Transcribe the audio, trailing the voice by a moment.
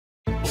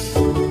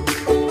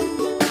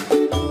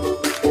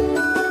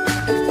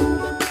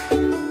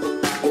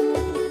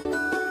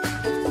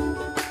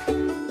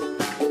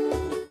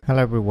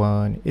Hello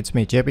everyone, it's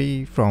me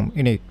JB from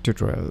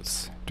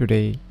UniqueTutorials.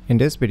 Today in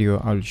this video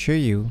I'll show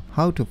you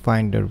how to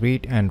find the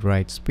read and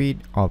write speed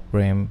of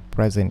RAM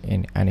present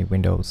in any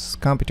Windows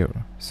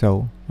computer.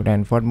 So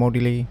without further more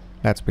delay,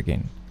 let's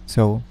begin.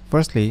 So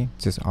firstly,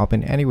 just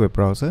open any web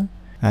browser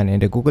and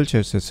in the Google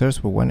search, just search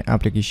for one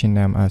application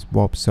name as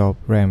Bobsoft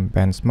RAM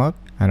Benchmark,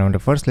 and on the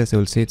first list you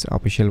will see its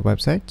official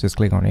website. Just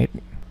click on it.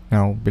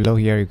 Now below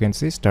here you can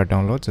see start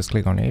download. Just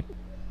click on it.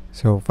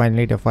 So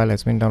finally the file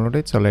has been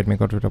downloaded, so let me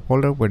go to the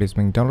folder where it is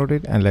being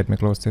downloaded and let me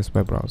close this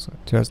web browser.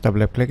 Just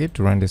double click it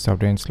to run this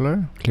software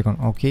installer. Click on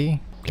OK,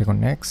 click on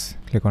next,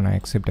 click on I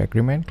accept the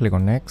agreement, click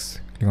on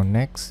next, click on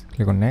next,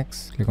 click on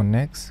next, click on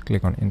next,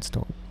 click on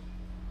install.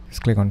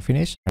 Just click on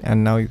finish,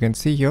 and now you can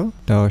see here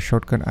the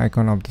shortcut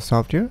icon of the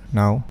software.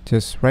 Now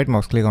just right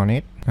mouse click on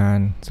it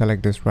and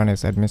select this run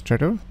as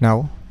administrator.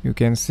 Now you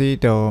can see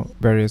the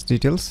various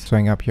details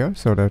showing up here.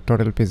 So the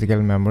total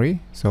physical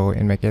memory, so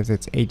in my case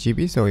it's 8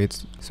 GB, so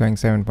it's showing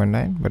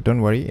 7.9, but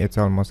don't worry, it's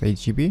almost 8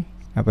 GB.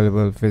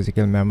 Available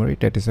physical memory,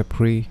 that is a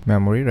pre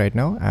memory right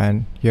now.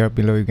 And here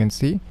below you can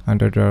see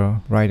under the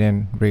write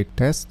and read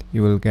test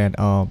you will get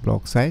a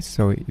block size,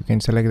 so you can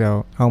select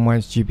the how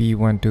much GB you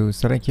want to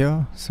select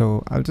here.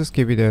 So I'll just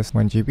give it as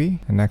 1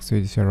 GB, and next to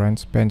it is your run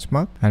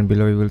benchmark, and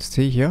below you will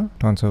see here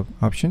tons of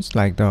options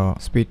like the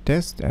speed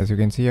test, as you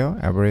can see here,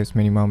 average,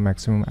 minimum,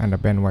 maximum, and the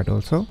bandwidth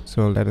also.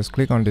 So let us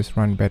click on this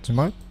run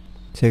benchmark.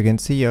 So you can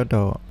see here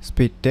the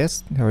speed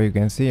test, so you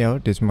can see here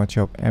this much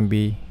of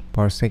MB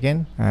per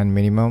second, and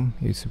minimum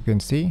is, you can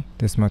see,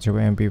 this much of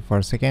MB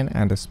per second,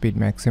 and the speed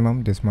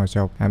maximum this much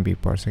of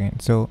MB per second.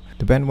 So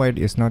the bandwidth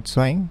is not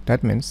showing.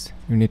 That means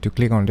you need to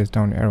click on this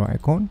down arrow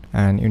icon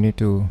and you need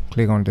to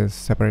click on this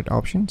separate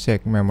option,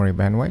 check memory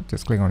bandwidth.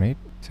 Just click on it.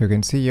 So you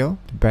can see here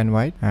the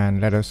bandwidth,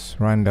 and let us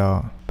run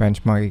the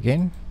benchmark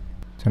again.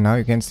 So now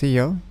you can see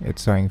here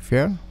it's showing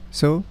fair.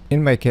 So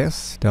in my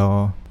case,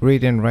 the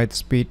read and write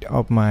speed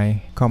of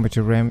my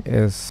computer RAM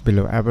is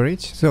below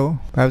average. So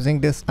by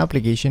using this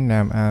application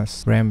name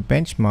as RAM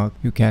Benchmark,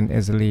 you can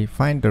easily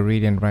find the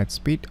read and write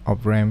speed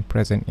of RAM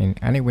present in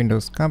any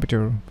Windows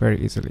computer very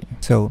easily.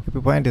 So if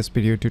you find this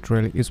video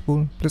tutorial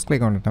useful, please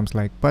click on the thumbs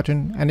like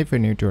button, and if you're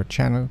new to our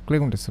channel,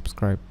 click on the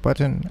subscribe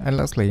button, and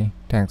lastly,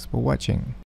 thanks for watching.